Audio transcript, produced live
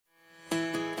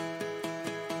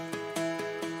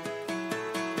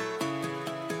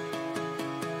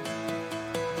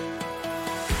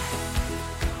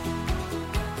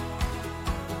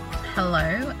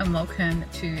Hello and welcome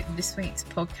to this week's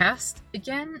podcast,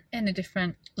 again in a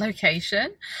different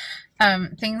location.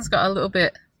 Things got a little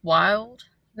bit wild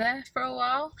there for a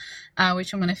while,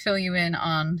 which I'm going to fill you in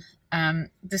on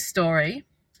the story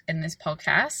in this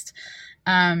podcast.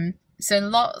 So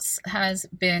lots has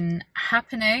been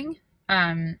happening,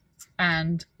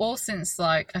 and all since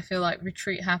I feel like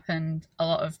retreat happened, a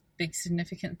lot of big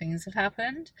significant things have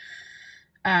happened,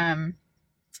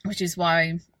 which is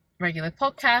why regular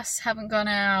podcasts haven't gone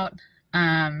out,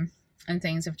 and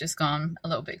things have just gone a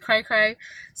little bit cray-cray.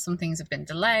 Some things have been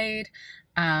delayed.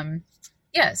 So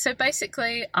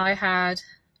basically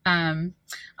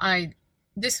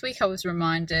this week I was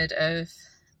reminded of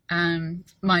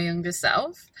my younger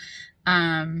self,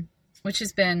 which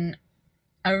has been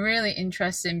a really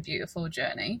interesting, beautiful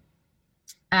journey.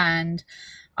 And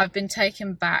I've been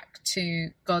taken back to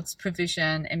God's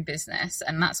provision in business,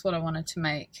 and that's what I wanted to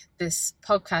make this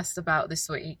podcast about this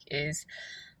week, is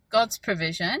God's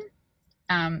provision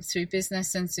through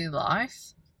business and through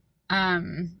life,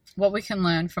 what we can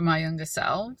learn from our younger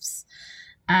selves,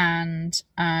 and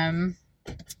the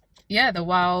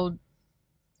wild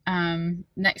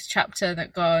next chapter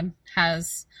that God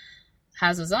has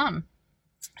us on.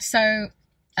 So,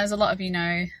 as a lot of you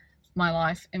know, my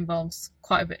life involves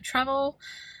quite a bit of travel,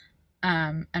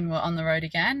 and we're on the road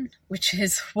again, which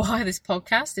is why this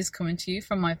podcast is coming to you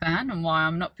from my van and why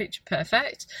I'm not picture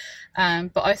perfect.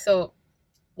 But I thought,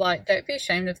 don't be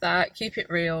ashamed of that. Keep it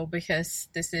real, because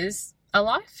this is a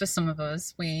life for some of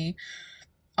us. We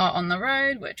are on the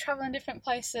road, we're traveling different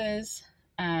places,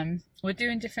 we're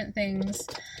doing different things.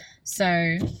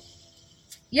 So,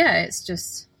 it's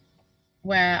just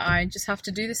where I just have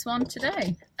to do this one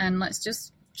today, and let's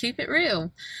just keep it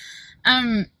real.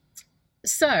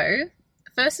 So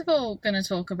first of all, going to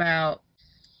talk about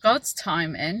God's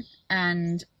timing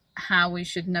and how we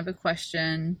should never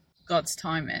question God's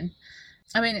timing.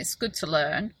 I mean, it's good to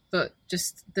learn, but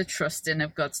just the trusting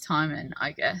of God's timing,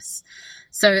 I guess.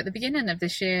 So at the beginning of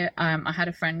this year, I had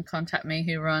a friend contact me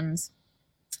who runs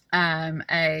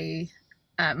a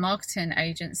marketing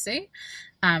agency,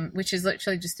 which is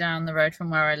literally just down the road from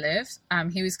where I live.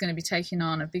 He was going to be taking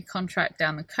on a big contract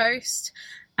down the coast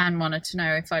and wanted to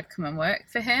know if I'd come and work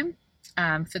for him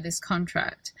for this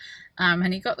contract.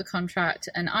 And he got the contract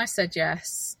and I said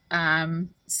yes.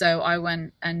 So I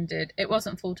went and it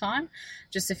wasn't full time,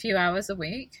 just a few hours a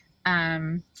week,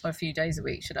 or a few days a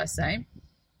week, should I say.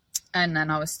 And then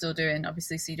I was still doing,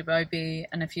 obviously, CWOB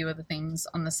and a few other things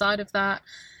on the side of that,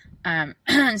 and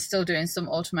still doing some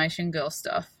automation girl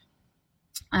stuff.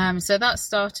 So that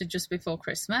started just before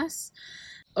Christmas,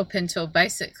 up until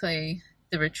basically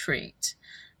the retreat.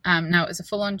 Now, it was a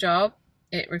full-on job.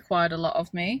 It required a lot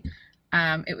of me.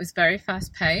 It was very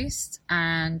fast-paced,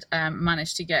 and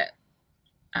managed to get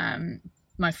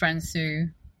my friends through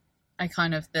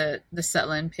the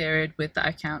settling period with that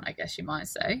account, I guess you might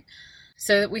say.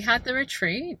 So we had the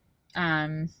retreat.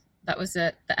 That was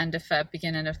at the end of Feb,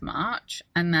 beginning of March.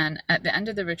 And then at the end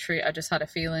of the retreat, I just had a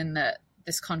feeling that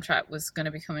this contract was going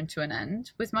to be coming to an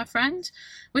end with my friend,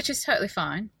 which is totally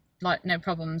fine. No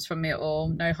problems from me at all,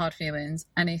 no hard feelings,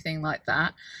 anything like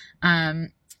that.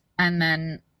 And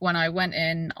then when I went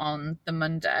in on the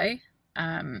Monday,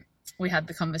 we had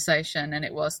the conversation and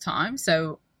it was time.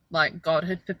 So God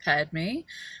had prepared me.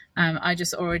 I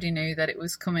just already knew that it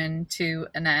was coming to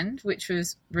an end, which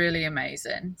was really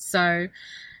amazing. So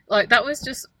that was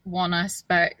just one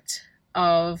aspect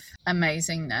of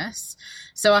amazingness.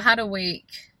 So I had a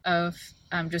week of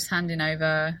just handing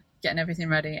over, getting everything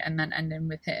ready, and then ending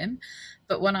with him.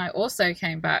 But when I also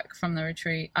came back from the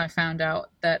retreat, I found out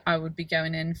that I would be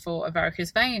going in for a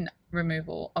varicose vein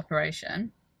removal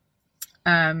operation,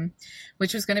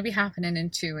 which was going to be happening in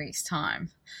 2 weeks' time.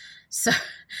 So,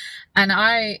 and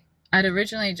I'd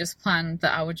originally just planned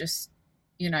that I would just,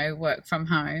 work from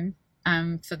home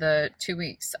for the 2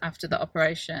 weeks after the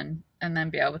operation and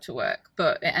then be able to work.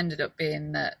 But it ended up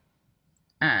being that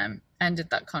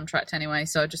ended that contract anyway,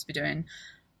 so I'd just be doing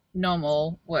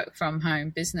normal work from home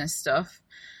business stuff.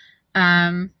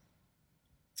 So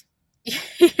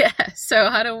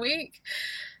I had a week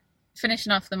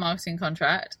finishing off the marketing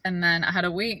contract, and then I had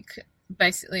a week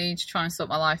basically to try and sort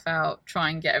my life out, try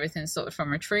and get everything sorted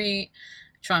from retreat,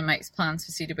 try and make plans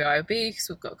for CWIOB, because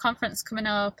we've got a conference coming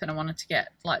up and I wanted to get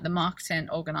the marketing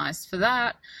organized for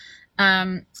that.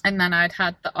 And then I'd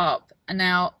had the op, and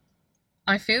now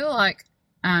I feel like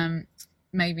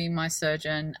maybe my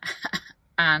surgeon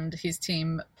and his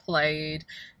team played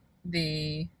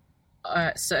the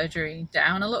surgery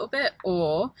down a little bit,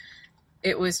 or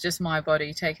it was just my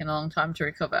body taking a long time to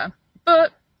recover.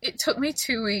 But it took me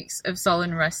 2 weeks of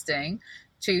solid resting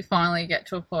to finally get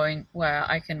to a point where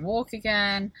I can walk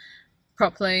again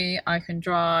properly, I can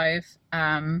drive.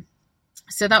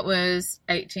 So that was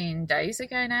 18 days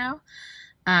ago now,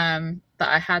 that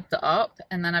I had the up,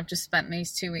 and then I've just spent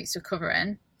these 2 weeks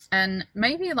recovering. And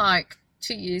maybe like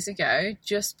 2 years ago,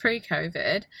 just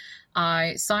pre-COVID,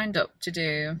 I signed up to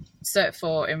do Cert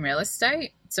 4 in real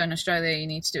estate. So in Australia, you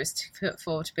need to do a Certificate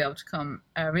 4 to be able to become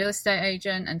a real estate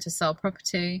agent and to sell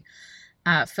property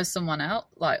for someone else,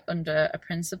 like under a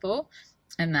principal.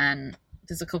 And then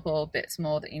there's a couple bits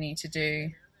more that you need to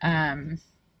do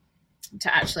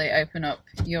to actually open up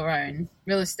your own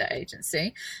real estate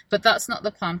agency. But that's not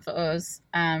the plan for us.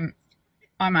 I'm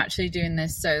actually doing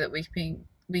this so that we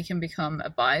can become a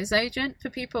buyer's agent for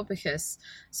people, because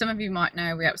some of you might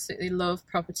know we absolutely love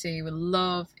property, we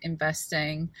love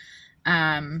investing,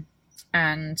 and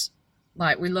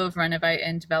like we love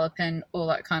renovating, developing, all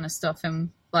that kind of stuff. And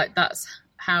like that's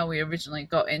how we originally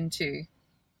got into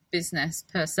business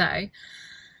per se.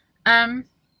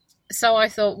 So I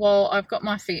thought, well, I've got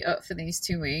my feet up for these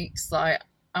 2 weeks. Like,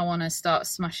 I want to start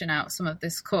smashing out some of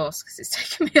this course, because it's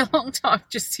taken me a long time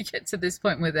just to get to this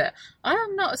point with it. I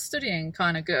am not a studying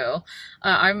kind of girl.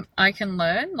 I can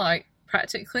learn like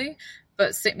practically,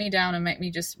 but sit me down and make me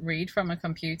just read from a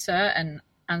computer and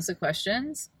answer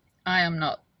questions, I am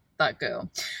not that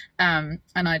girl. And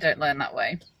I don't learn that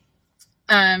way.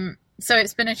 So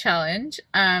it's been a challenge.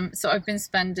 So I've been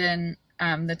spending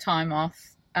the time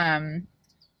off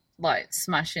like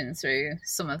smashing through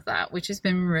some of that, which has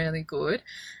been really good,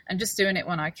 and just doing it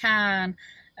when I can,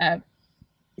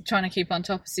 trying to keep on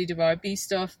top of CWIB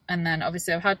stuff. And then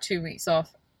obviously I've had 2 weeks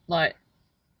off, like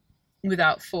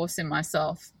without forcing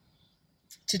myself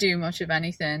to do much of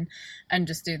anything, and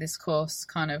just do this course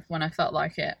kind of when I felt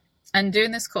like it. And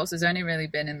doing this course has only really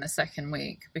been in the second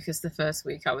week, because the first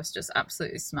week I was just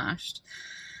absolutely smashed.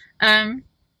 And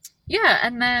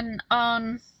then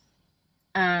on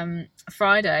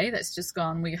Friday that's just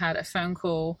gone, we had a phone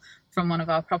call from one of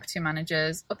our property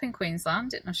managers up in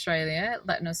Queensland in Australia,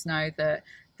 letting us know that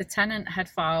the tenant had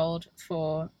filed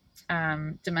for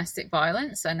domestic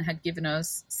violence and had given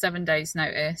us 7 days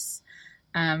notice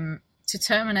to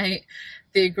terminate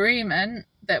the agreement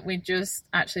that we just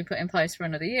actually put in place for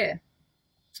another year.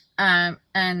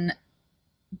 And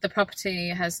the property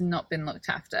has not been looked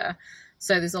after.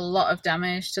 So there's a lot of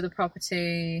damage to the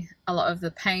property. A lot of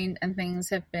the paint and things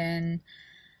have been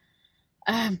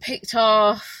picked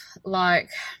off. Like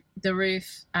the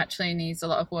roof actually needs a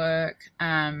lot of work.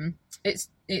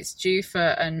 It's due for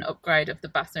an upgrade of the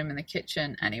bathroom and the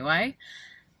kitchen anyway.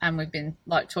 And we've been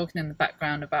like talking in the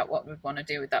background about what we want to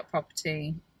do with that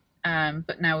property.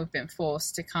 But now we've been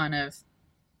forced to kind of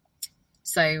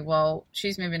say, well,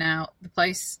 she's moving out. The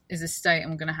place is a state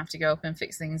and we're going to have to go up and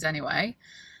fix things anyway.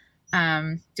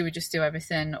 Do we just do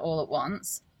everything all at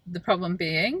once? The problem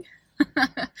being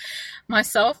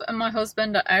myself and my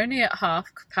husband are only at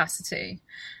half capacity.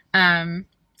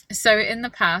 So in the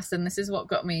past, and this is what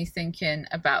got me thinking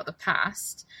about the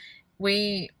past,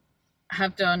 we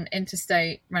have done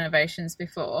interstate renovations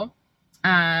before.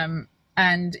 And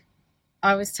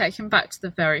I was taken back to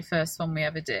the very first one we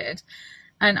ever did.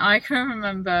 And I can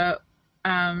remember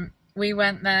we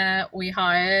went there, we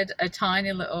hired a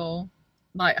tiny little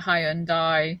like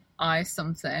Hyundai i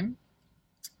something.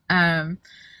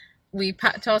 We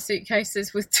packed our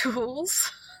suitcases with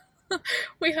tools.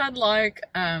 We had like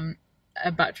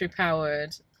a battery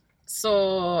powered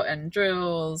saw and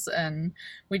drills, and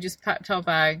we just packed our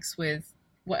bags with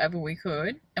whatever we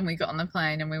could, and we got on the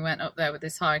plane and we went up there with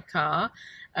this hired car,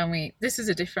 and this is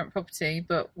a different property,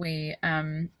 but we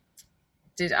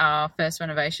did our first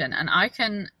renovation. And I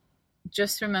can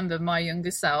just remember my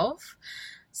younger self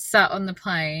sat on the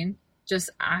plane just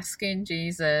asking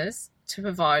Jesus to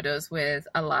provide us with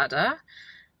a ladder,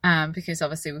 because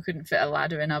obviously we couldn't fit a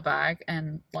ladder in our bag,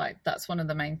 and like that's one of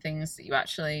the main things that you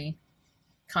actually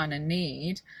kind of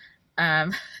need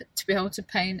to be able to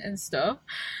paint and stuff.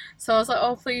 So I was like,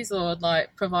 oh please Lord,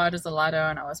 like provide us a ladder.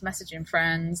 And I was messaging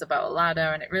friends about a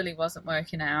ladder, and it really wasn't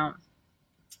working out.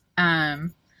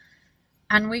 And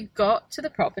we got to the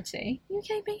property. You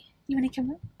okay, B? You want to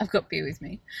come up? I've got B with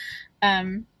me.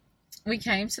 We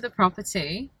came to the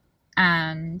property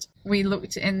and we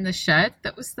looked in the shed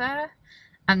that was there,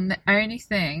 and the only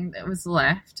thing that was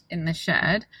left in the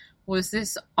shed was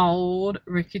this old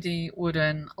rickety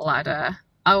wooden ladder.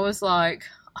 I was like,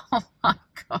 oh my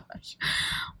gosh,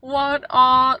 what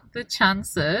are the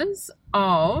chances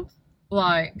of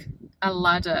like a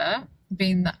ladder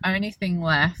being the only thing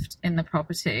left in the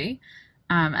property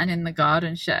and in the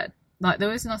garden shed? Like there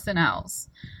was nothing else.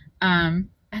 And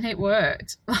it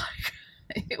worked. Like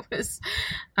It was,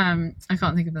 I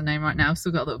can't think of the name right now. I've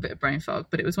still got a little bit of brain fog,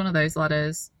 but it was one of those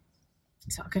ladders.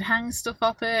 So I could hang stuff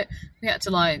up it. We had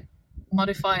to like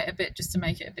modify it a bit just to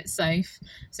make it a bit safe.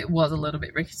 So it was a little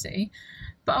bit rickety.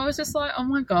 But I was just like, oh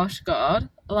my gosh, God,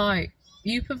 like,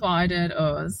 you provided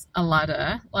us a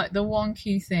ladder, like the one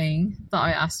key thing that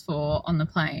I asked for on the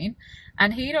plane.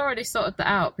 And he'd already sorted that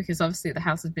out because obviously the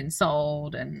house had been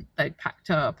sold and they'd packed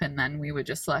up, and then we were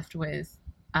just left with,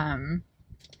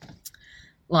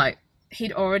 like,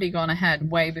 he'd already gone ahead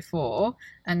way before,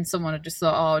 and someone had just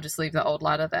thought, oh, I'll just leave that old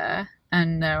ladder there.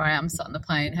 And there I am sat on the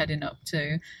plane heading up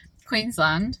to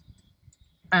Queensland,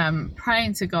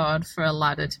 praying to God for a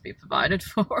ladder to be provided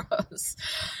for us.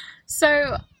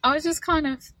 So I was just kind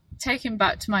of taken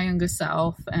back to my younger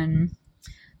self and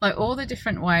like all the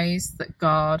different ways that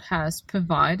God has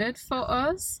provided for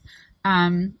us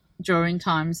during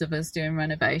times of us doing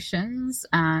renovations,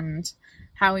 and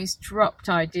how he's dropped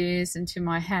ideas into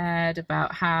my head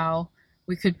about how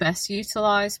we could best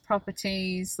utilize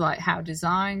properties, like how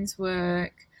designs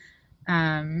work.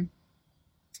 Yeah,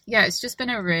 it's just been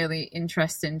a really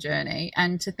interesting journey.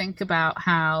 And to think about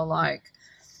how like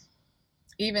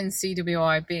even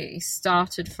CWIB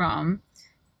started from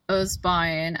us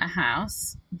buying a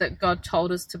house that God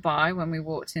told us to buy when we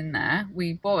walked in there.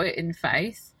 We bought it in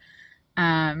faith,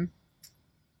 and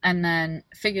then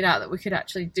figured out that we could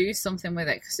actually do something with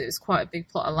it because it was quite a big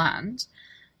plot of land.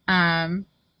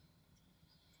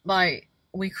 Like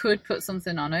we could put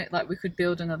something on it, like we could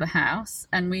build another house,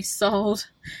 and we sold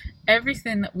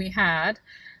everything that we had,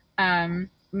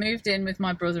 moved in with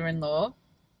my brother-in-law,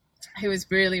 who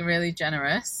was really, really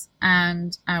generous,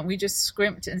 and we just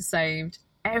scrimped and saved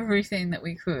everything that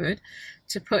we could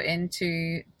to put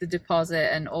into the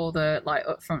deposit and all the like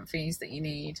upfront fees that you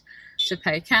need to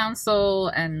pay council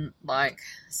and like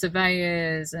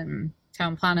surveyors and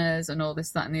town planners and all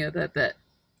this, that and the other, that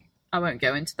I won't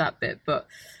go into that bit, but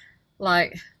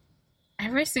like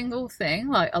every single thing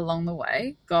like along the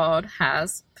way God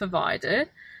has provided.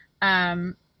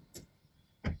 And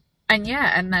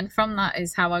yeah, and then from that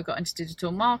is how I got into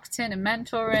digital marketing and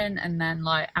mentoring, and then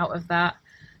like out of that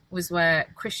was where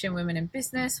Christian Women in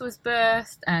Business was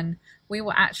birthed, and we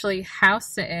were actually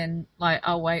house sitting like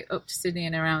our way up to Sydney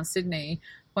and around Sydney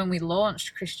when we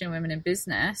launched Christian Women in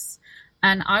Business,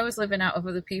 and I was living out of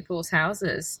other people's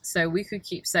houses, so we could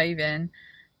keep saving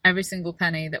every single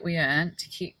penny that we earned to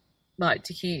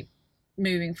keep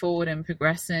moving forward and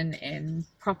progressing in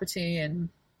property. And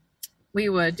we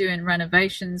were doing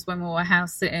renovations when we were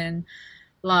house sitting.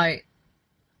 Like,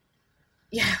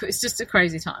 yeah, it was just a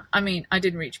crazy time. I mean, I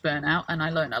did reach burnout and I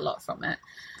learned a lot from it.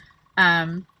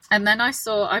 And then I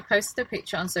posted a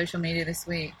picture on social media this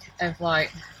week of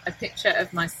like a picture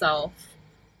of myself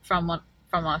from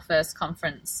our first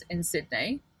conference in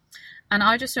Sydney. And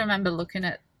I just remember looking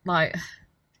at like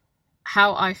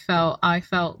how I felt. I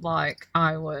felt like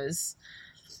I was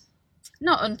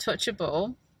not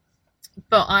untouchable,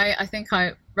 but I think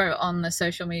I wrote on the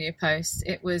social media post,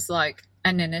 it was like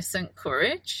an innocent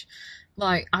courage.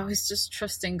 Like I was just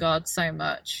trusting God so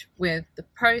much with the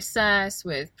process,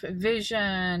 with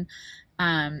provision,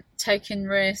 taking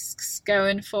risks,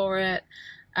 going for it.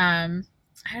 And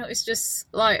it was just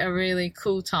like a really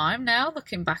cool time now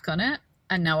looking back on it.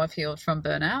 And now I've healed from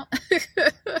burnout.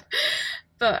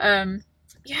 But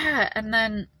yeah, and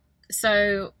then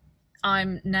so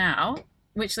I'm now,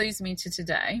 which leads me to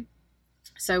today.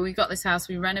 So we got this house,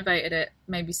 we renovated it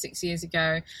maybe 6 years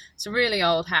ago. It's a really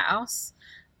old house,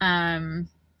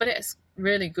 but it's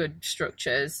really good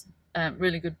structures,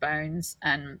 really good bones,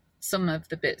 and some of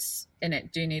the bits in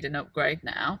it do need an upgrade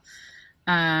now.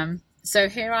 So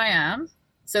here I am.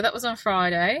 So that was on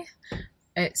Friday.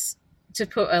 It's to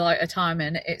put a time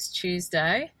in. It's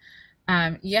Tuesday.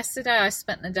 Yesterday I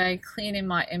spent the day cleaning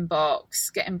my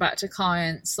inbox, getting back to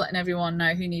clients, letting everyone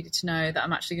know who needed to know that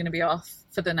I'm actually going to be off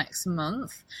for the next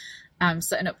month.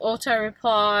 Setting up auto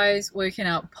replies, working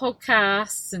out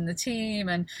podcasts and the team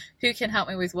and who can help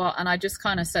me with what. And I just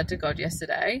kind of said to God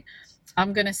yesterday,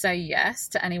 I'm going to say yes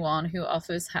to anyone who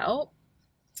offers help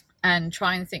and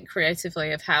try and think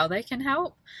creatively of how they can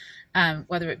help,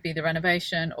 whether it be the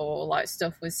renovation or like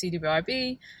stuff with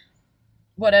CWIB,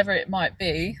 whatever it might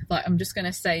be. Like I'm just going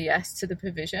to say yes to the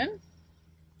provision.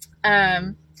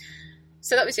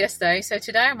 So that was yesterday. So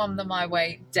today I'm on my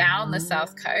way down the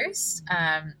south coast.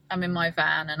 I'm in my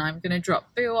van and I'm going to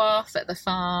drop Boo off at the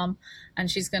farm, and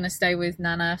she's going to stay with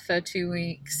Nana for 2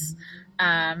 weeks.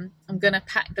 I'm going to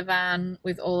pack the van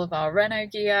with all of our reno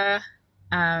gear.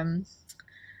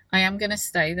 I am going to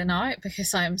stay the night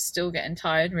because I am still getting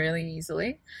tired really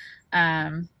easily.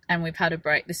 And we've had a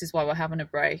break. This is why we're having a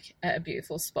break at a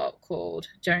beautiful spot called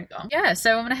Gerringong. Yeah,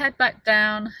 so I'm going to head back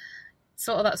down,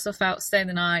 sort all that stuff out, stay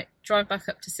the night, drive back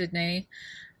up to Sydney,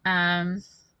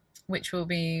 which will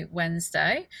be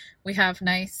Wednesday. We have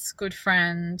Nath's good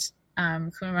friend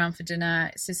coming around for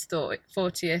dinner. It's his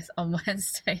 40th on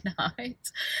Wednesday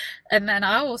night. And then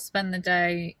I will spend the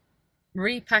day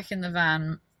repacking the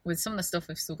van with some of the stuff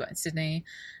we've still got in Sydney,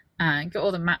 and get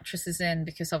all the mattresses in,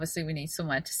 because obviously we need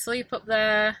somewhere to sleep up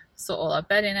there, sort all our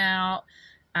bedding out.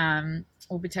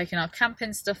 We'll be taking our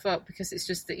camping stuff up because it's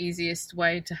just the easiest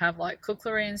way to have like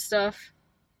cookery and stuff.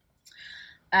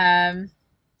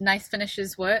 Nath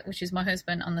finishes work, which is my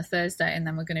husband, on the Thursday, and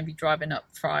then we're going to be driving up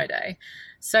Friday.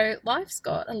 So life's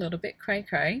got a little bit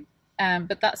cray-cray,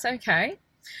 but that's okay.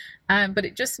 But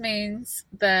it just means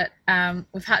that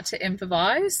we've had to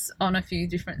improvise on a few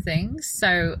different things.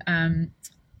 So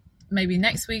maybe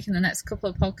next week, in the next couple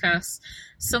of podcasts,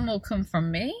 some will come from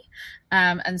me,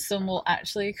 and some will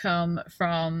actually come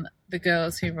from the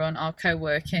girls who run our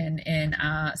co-working in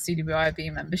our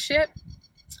CWIB membership.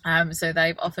 So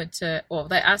they've offered to, or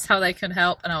they asked how they could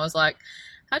help, and I was like,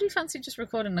 how do you fancy just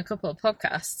recording a couple of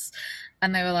podcasts?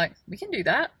 And they were like, we can do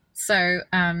that. So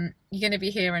you're going to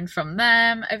be hearing from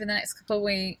them over the next couple of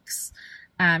weeks.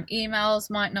 Emails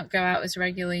might not go out as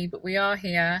regularly, but we are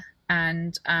here.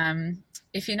 And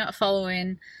if you're not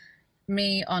following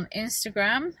me on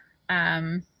Instagram,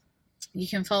 you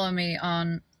can follow me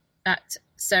at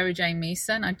Sarah Jane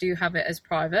Meeson. I do have it as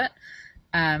private.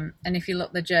 And if you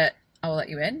look legit, I will let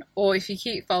you in. Or if you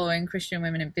keep following Christian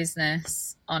Women in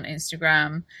Business on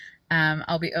Instagram,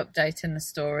 I'll be updating the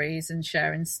stories and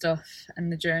sharing stuff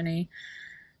and the journey,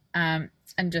 and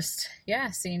just,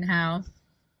 seeing how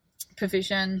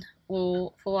provision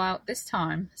will fall out this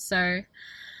time. So,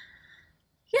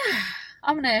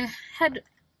 I'm going to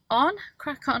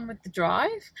crack on with the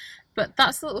drive. But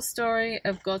that's a little story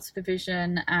of God's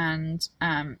provision, and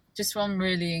just one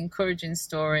really encouraging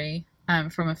story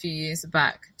from a few years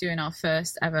back, doing our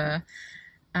first ever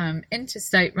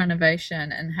interstate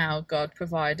renovation, and how God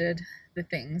provided the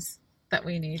things that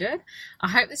we needed. I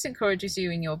hope this encourages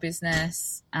you in your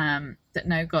business, that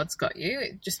know God's got you.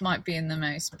 It just might be in the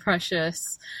most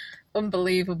precious,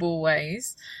 unbelievable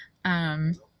ways,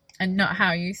 and not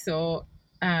how you thought.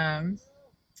 And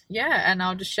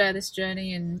I'll just share this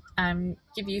journey and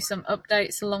give you some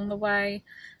updates along the way.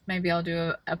 Maybe I'll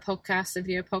do a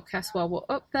video podcast while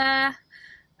we're up there.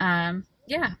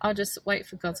 I'll just wait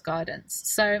for God's guidance.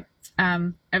 So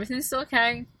everything's still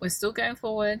okay. We're still going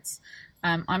forwards.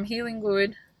 I'm healing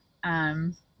good.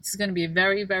 This is going to be a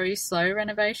very, very slow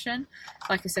renovation.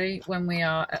 Like I say, when we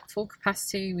are at full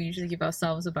capacity, we usually give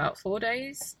ourselves about 4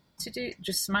 days to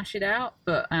just smash it out.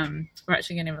 But we're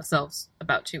actually going to give ourselves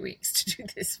about 2 weeks to do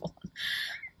this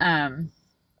one.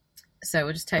 So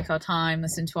we'll just take our time,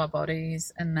 listen to our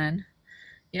bodies, and then,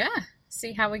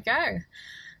 see how we go.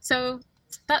 So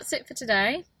that's it for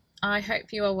today. I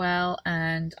hope you are well,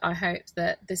 and I hope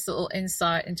that this little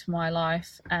insight into my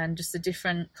life and just a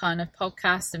different kind of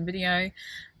podcast and video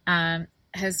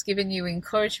has given you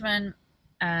encouragement,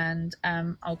 and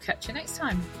I'll catch you next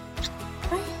time.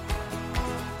 Bye.